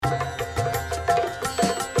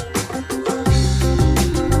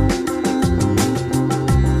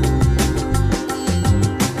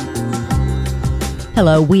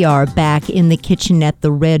Hello, we are back in the kitchen at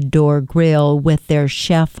the Red Door Grill with their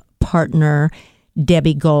chef partner,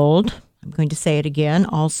 Debbie Gold. I'm going to say it again.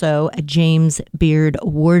 Also, a James Beard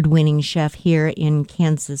award-winning chef here in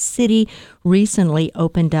Kansas City. Recently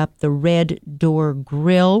opened up the Red Door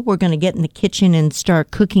Grill. We're going to get in the kitchen and start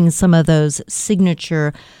cooking some of those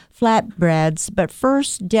signature flatbreads. But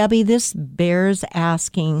first, Debbie, this bears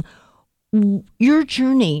asking your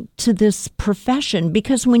journey to this profession,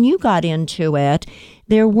 because when you got into it,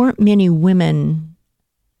 there weren't many women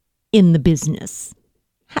in the business.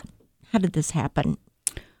 How did this happen?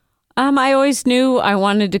 I always knew I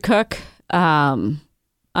wanted to cook.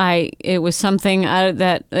 It was something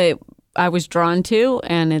that I was drawn to,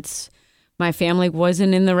 and my family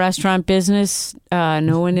wasn't in the restaurant business.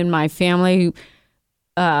 No one in my family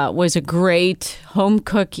was a great home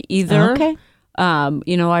cook either. Okay.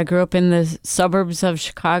 I grew up in the suburbs of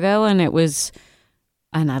Chicago, and I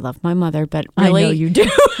love my mother, but really, I know you do.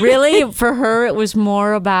 really, for her, it was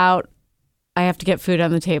more about, I have to get food on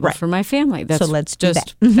the table for my family. So let's do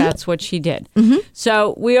that. Mm-hmm. That's what she did. Mm-hmm.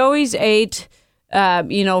 So we always ate,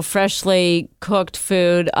 freshly cooked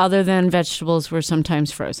food, other than vegetables were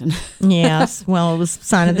sometimes frozen. Yes. Well, it was a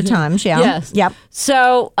sign of the times. Yeah. Yes. Yep.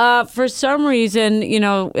 So for some reason,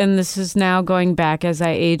 and this is now going back as I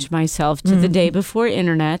age myself to the day before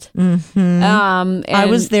internet. Mm-hmm. I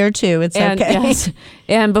was there too. It's okay. Yes,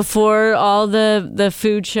 and before all the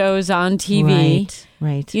food shows on TV.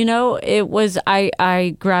 Right. It was,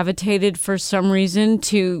 I gravitated for some reason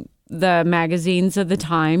to the magazines of the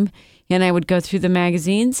time, and I would go through the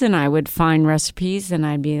magazines and I would find recipes, and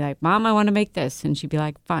I'd be like, Mom, I want to make this. And she'd be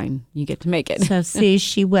like, fine, you get to make it. So see,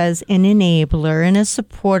 she was an enabler and a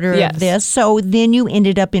supporter Yes. of this. So then you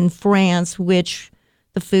ended up in France, which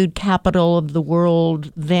the food capital of the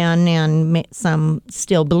world then, and some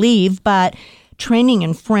still believe, but training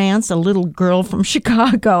in France, a little girl from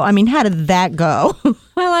Chicago. I mean, how did that go?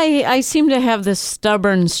 Well, I seem to have this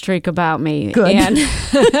stubborn streak about me. Good. And,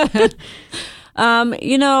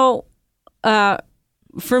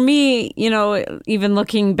 for me, even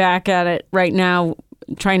looking back at it right now,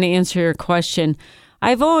 trying to answer your question,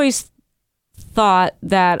 I've always thought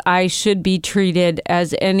that I should be treated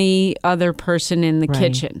as any other person in the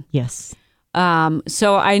kitchen. Yes.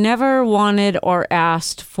 So I never wanted or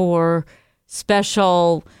asked for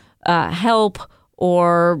special help,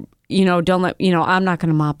 or don't let I'm not going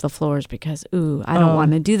to mop the floors because I don't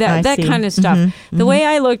want to do that. That kind of stuff. Mm-hmm. The way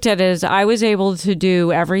I looked at it is I was able to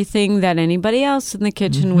do everything that anybody else in the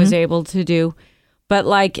kitchen was able to do, but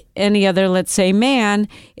like any other, let's say, man,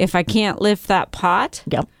 if I can't lift that pot,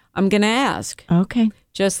 I'm going to ask. Okay.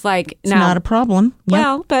 Just like it's now, not a problem. Yep.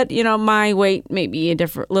 Well, but my weight may be a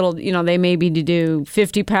different little, they may be to do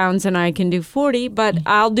 50 pounds and I can do 40, but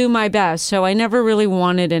I'll do my best. So I never really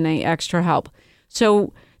wanted any extra help.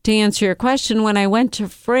 So to answer your question, when I went to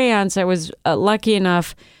France, I was lucky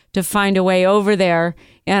enough to find a way over there,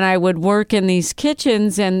 and I would work in these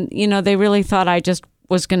kitchens, and, they really thought I just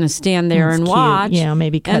was going to stand there and watch. Yeah,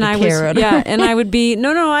 maybe cut a carrot. And I would be,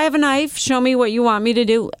 no, I have a knife. Show me what you want me to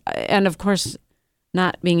do. And of course,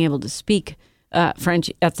 not being able to speak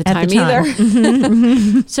French at the time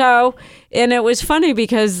either. So, and it was funny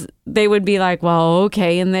because they would be like, well,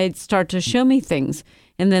 okay. And they'd start to show me things.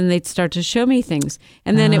 And then they'd start to show me things.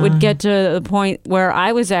 And then it would get to the point where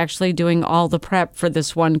I was actually doing all the prep for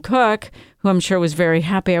this one cook, who I'm sure was very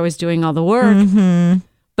happy I was doing all the work. Mm-hmm.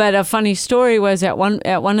 But a funny story was at one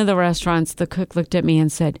of the restaurants, the cook looked at me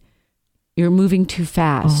and said, "You're moving too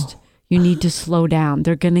fast. You need to slow down.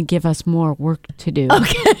 They're going to give us more work to do."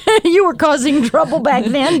 Okay. You were causing trouble back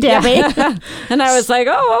then, Debbie. And I was like,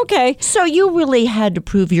 oh, okay. So you really had to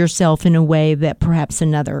prove yourself in a way that perhaps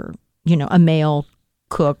another, a male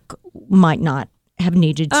cook might not have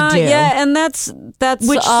needed to do. Yeah, and that's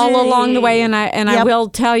all along the way. And I will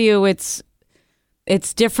tell you, it's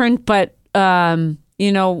different. But one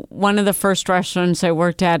of the first restaurants I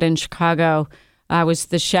worked at in Chicago, I was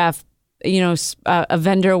the chef. A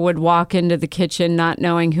vendor would walk into the kitchen not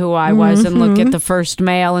knowing who I was and look at the first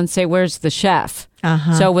male and say, "Where's the chef?"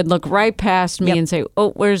 So would look right past me and say, "Oh,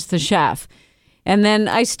 where's the chef?" And then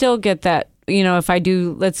I still get that, if I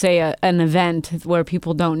do, let's say, an event where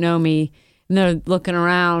people don't know me, and they're looking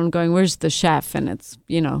around going, "Where's the chef?" And it's,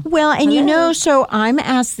 Well, and so I'm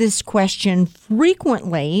asked this question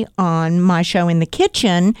frequently on my show In the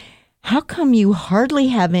Kitchen. How come you hardly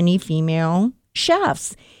have any female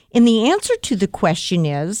chefs? And the answer to the question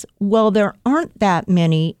is, well, there aren't that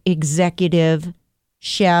many executive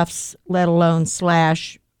chefs, let alone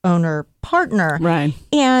 / owner partner. Right.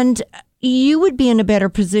 And you would be in a better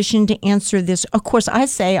position to answer this. Of course, I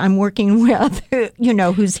say I'm working with,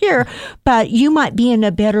 who's here, but you might be in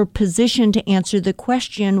a better position to answer the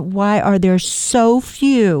question, why are there so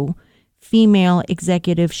few female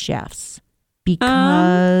executive chefs?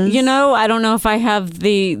 Because... I don't know if I have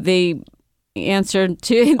the answer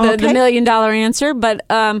to the $1 million answer, but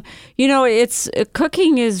it's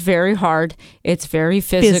cooking is very hard. It's very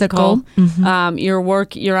physical. Mm-hmm.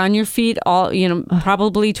 You're on your feet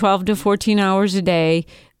probably 12 to 14 hours a day.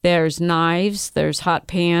 There's knives, there's hot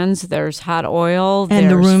pans, there's hot oil, and there's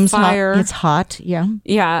the room's fire. Hot. It's hot, yeah.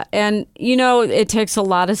 Yeah, and it takes a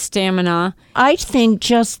lot of stamina. I think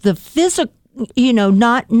just the physical,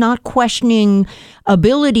 not questioning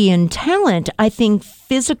ability and talent. I think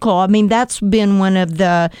physical. I mean, that's been one of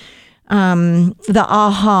the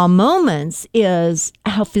aha moments is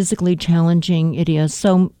how physically challenging it is.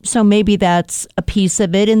 So maybe that's a piece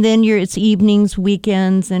of it. And then it's evenings,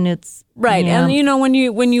 weekends, and it's right. And when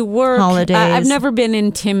you work, holidays. I've never been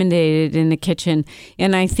intimidated in the kitchen,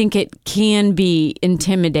 and I think it can be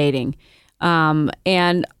intimidating. I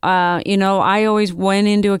always went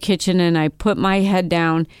into a kitchen and I put my head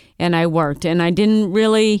down and I worked, and I didn't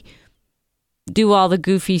really do all the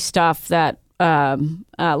goofy stuff that a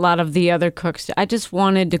lot of the other cooks. I just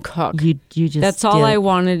wanted to cook. You just That's all I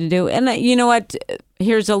wanted to do. And you know what?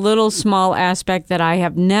 Here's a little small aspect that I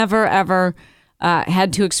have never ever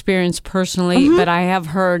had to experience personally, but I have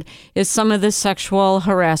heard is some of the sexual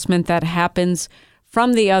harassment that happens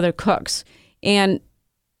from the other cooks, and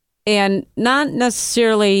not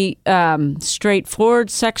necessarily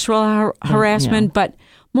straightforward sexual harassment, but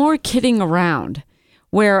more kidding around,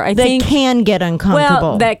 where I think they can get uncomfortable.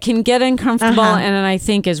 Well, that can get uncomfortable, and I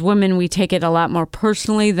think as women we take it a lot more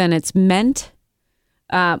personally than it's meant.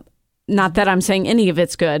 Not that I'm saying any of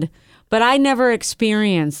it's good, but I never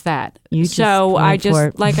experienced that.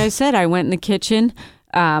 Like I said, I went in the kitchen.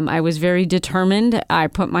 I was very determined. I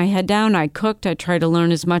put my head down. I cooked. I tried to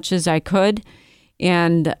learn as much as I could.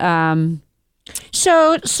 And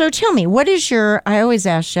so tell me, I always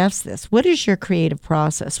ask chefs this, what is your creative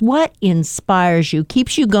process? What inspires you,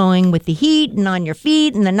 keeps you going with the heat and on your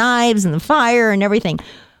feet and the knives and the fire and everything?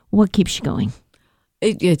 What keeps you going?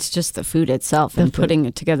 It's just the food itself and putting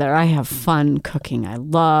it together. I have fun cooking. I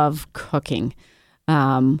love cooking.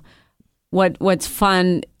 What's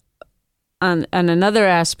fun on another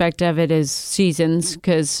aspect of it is seasons,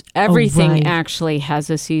 because everything actually has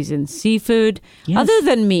a season. Seafood, other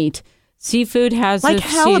than meat, seafood has a season. Like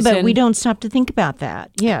halibut, we don't stop to think about that.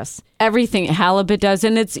 Yes. Everything halibut does,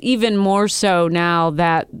 and it's even more so now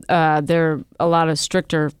that there are a lot of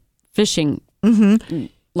stricter fishing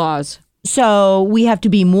laws. So we have to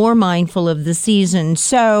be more mindful of the season.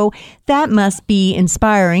 So that must be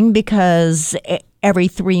inspiring, because every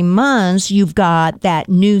 3 months you've got that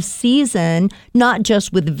new season, not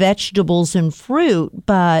just with vegetables and fruit,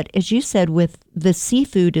 but as you said, with the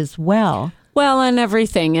seafood as well. Well, and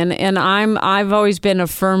everything. And I've always been a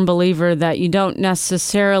firm believer that you don't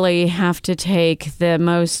necessarily have to take the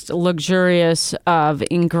most luxurious of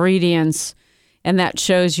ingredients, and that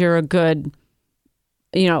shows you're a good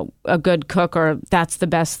cook, or that's the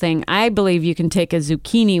best thing. I believe you can take a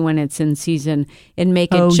zucchini when it's in season and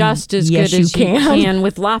make it just as good as you can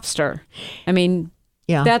with lobster. I mean,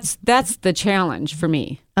 that's the challenge for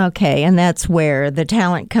me. Okay, and that's where the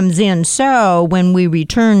talent comes in. So when we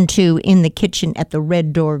return to In the Kitchen at the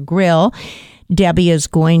Red Door Grill, Debbie is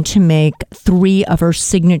going to make 3 of her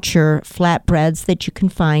signature flatbreads that you can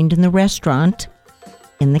find in the restaurant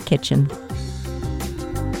In the Kitchen.